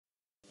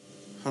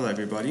Hello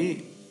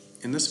everybody.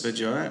 In this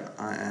video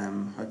I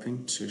am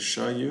hoping to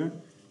show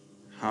you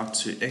how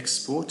to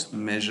export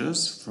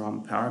measures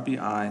from Power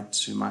BI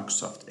to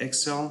Microsoft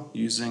Excel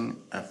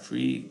using a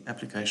free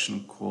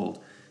application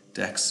called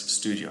Dax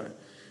Studio.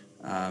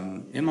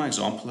 In my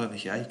example over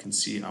here you can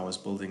see I was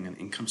building an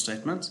income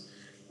statement.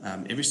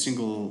 Every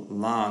single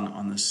line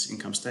on this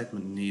income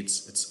statement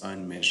needs its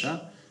own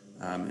measure,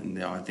 and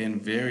there are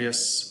then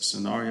various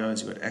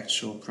scenarios. You've got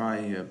actual,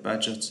 prior year,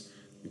 budget.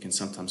 We can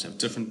sometimes have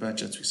different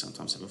budgets, we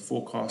sometimes have a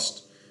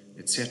forecast,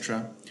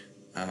 etc.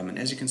 And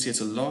as you can see, it's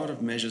a lot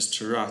of measures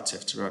to write. You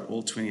have to write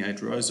all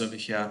 28 rows over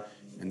here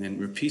and then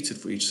repeat it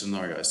for each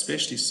scenario,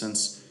 especially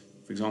since,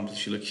 for example,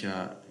 if you look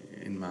here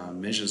in my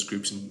measures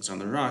groups on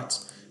the right,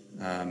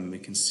 we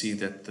can see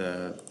that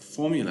the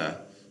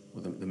formula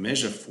or the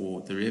measure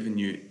for the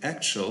revenue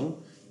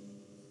actual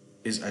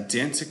is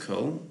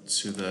identical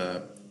to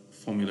the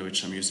formula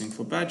which I'm using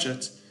for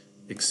budget,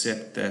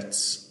 except that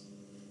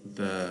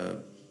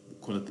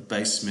call it the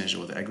base measure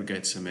or the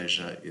aggregator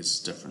measure is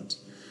different.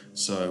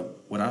 So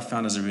what I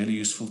found as a really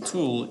useful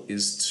tool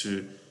is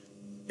to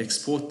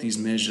export these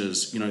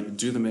measures,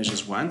 do the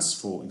measures once,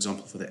 for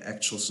example, for the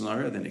actual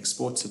scenario, then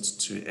export it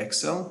to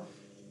Excel,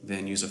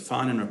 then use a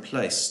find and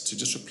replace to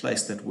just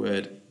replace that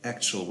word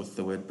actual with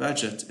the word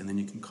budget, and then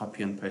you can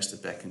copy and paste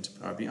it back into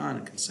Power BI and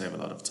it can save a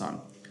lot of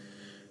time.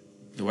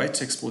 The way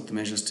to export the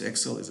measures to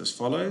Excel is as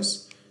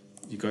follows.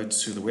 You go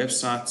to the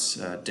website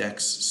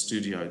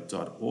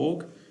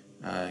daxstudio.org.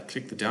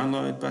 Click the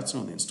download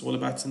button or the installer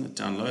button. It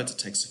downloads, it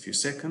takes a few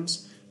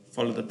seconds.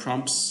 Follow the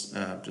prompts,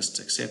 just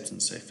accept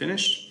and say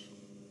finish.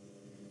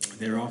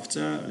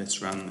 Thereafter,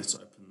 let's open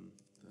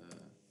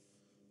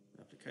the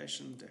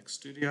application, Dax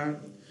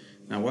Studio.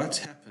 Now what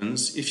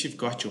happens if you've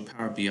got your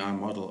Power BI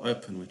model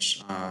open,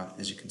 which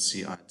as you can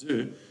see I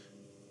do,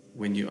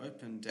 when you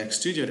open Dax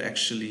Studio, it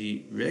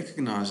actually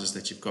recognizes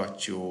that you've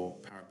got your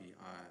Power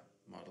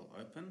BI model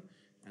open,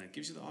 and it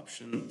gives you the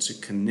option to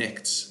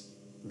connect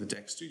the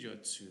Dax Studio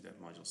to that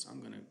module. So I'm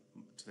going to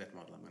go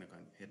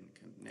ahead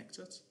and connect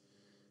it.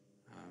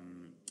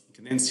 You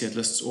can then see it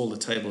lists all the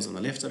tables on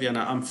the left of here.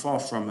 Now I'm far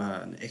from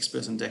an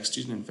expert in Dax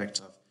Studio. In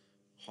fact, I've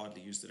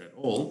hardly used it at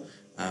all.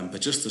 But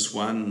just this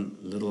one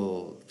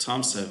little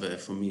time saver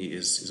for me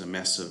is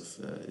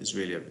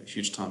really a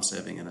huge time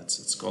saving, and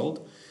it's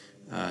gold.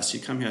 So you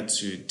come here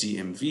to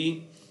DMV,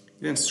 you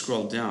then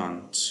scroll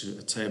down to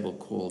a table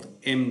called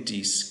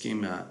MD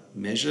Schema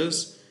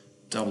Measures.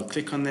 Double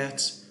click on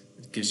that.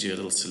 It gives you a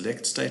little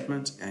select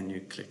statement and you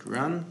click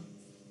run.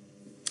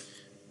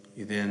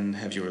 You then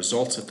have your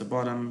results at the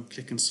bottom.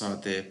 Click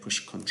inside there,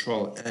 push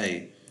Control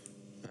A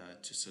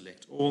to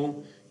select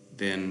all,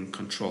 then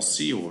Control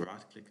C or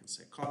right click and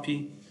say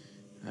copy.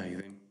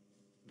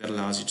 That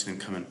allows you to then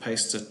come and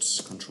paste it,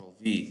 Control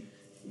V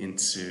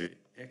into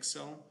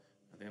Excel.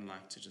 I then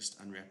like to just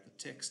unwrap the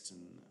text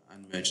and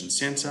unmerge and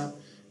center.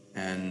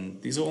 And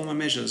these are all my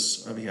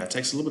measures over here. It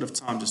takes a little bit of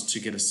time just to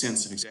get a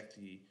sense of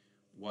exactly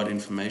what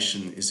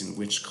information is in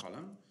which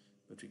column,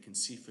 but we can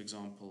see, for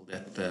example,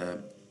 that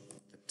the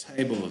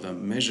table or the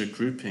measure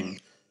grouping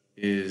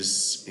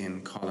is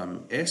in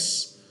column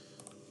S.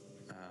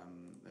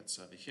 That's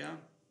over here.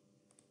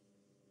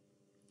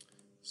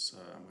 So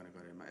I'm going to go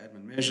to my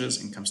admin measures,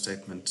 income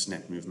statement,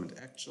 net movement,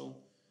 actual.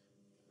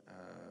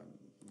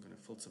 I'm going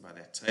to filter by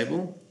that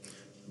table.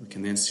 We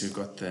can then see we've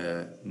got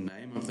the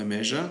name of the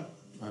measure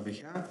over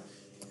here,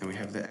 and we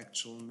have the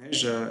actual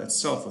measure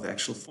itself, or the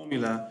actual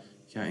formula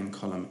here in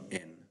column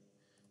N.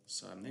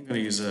 So I'm then going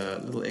to use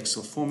a little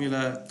Excel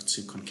formula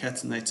to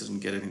concatenate it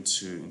and get it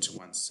into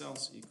one cell.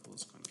 So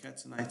equals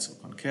concatenate or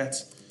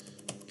concat,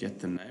 get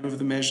the name of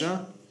the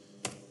measure,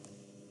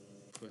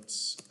 put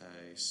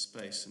a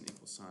space, an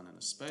equal sign and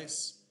a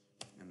space,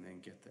 and then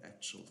get the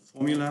actual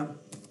formula. Okay,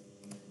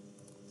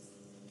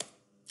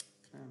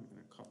 I'm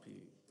going to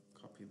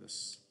copy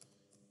this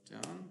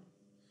down.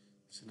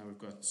 So now we've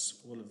got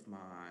all of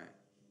my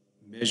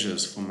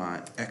measures for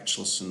my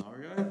actual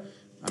scenario.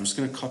 I'm just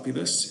going to copy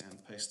this and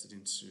paste it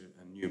into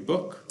a new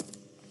book.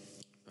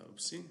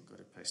 Oopsie, got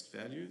to paste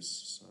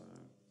values. So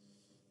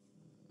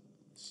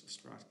let's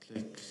just right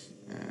click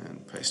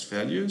and paste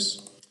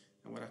values.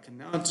 And what I can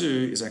now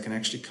do is I can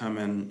actually come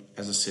in,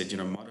 as I said,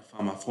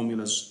 modify my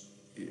formulas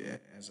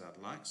as I'd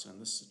like. So in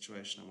this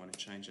situation, I want to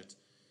change it.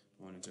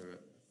 I want to do a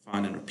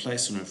find and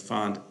replace, and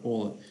find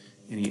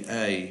any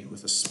A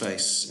with a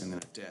space and then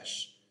a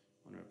dash.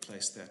 I want to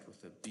replace that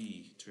with a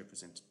B to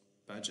represent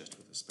budget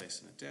with a space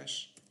and a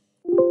dash.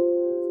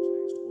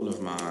 All of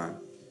my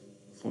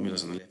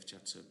formulas on the left here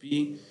to a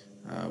B.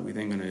 We're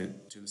then going to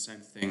do the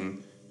same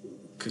thing,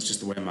 because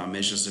just the way my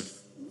measures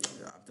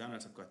I've done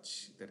it, I've got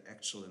that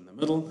actual in the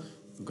middle.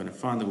 I'm going to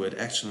find the word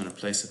actual and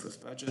replace it with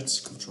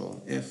budgets.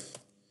 Control F.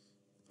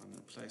 Find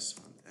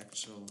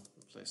actual,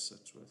 replace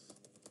it with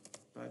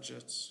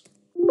budgets.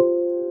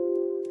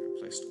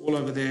 Replaced all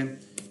over there.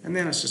 And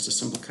then it's just a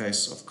simple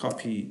case of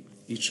copy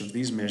each of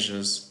these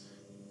measures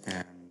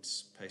and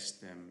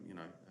paste them,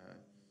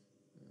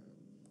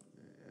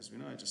 as we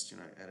know, just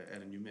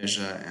add a new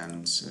measure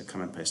and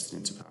come and paste it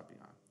into Power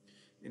BI.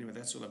 Anyway,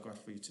 that's all I've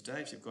got for you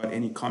today. If you've got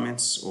any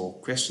comments or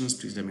questions,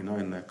 please let me know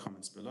in the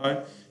comments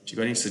below. If you've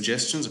got any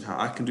suggestions of how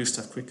I can do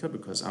stuff quicker,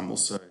 because I'm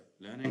also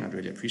learning, I'd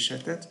really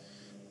appreciate that.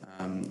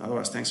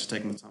 Otherwise, thanks for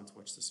taking the time to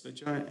watch this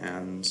video,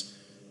 and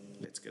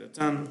let's get it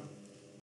done.